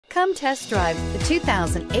Come test drive the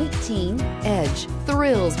 2018 Edge.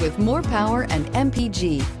 Thrills with more power and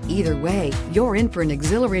MPG. Either way, you're in for an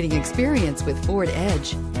exhilarating experience with Ford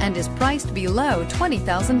Edge and is priced below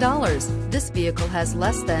 $20,000. This vehicle has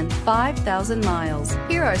less than 5,000 miles.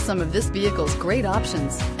 Here are some of this vehicle's great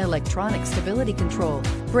options: electronic stability control,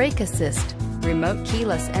 brake assist, remote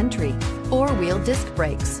keyless entry, four-wheel disc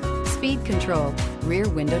brakes, speed control, rear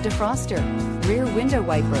window defroster, rear window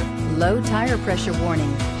wiper, low tire pressure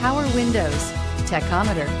warning, power windows,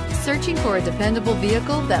 tachometer. Searching for a dependable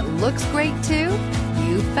vehicle that looks great too?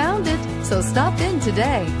 You found it, so stop in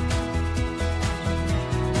today.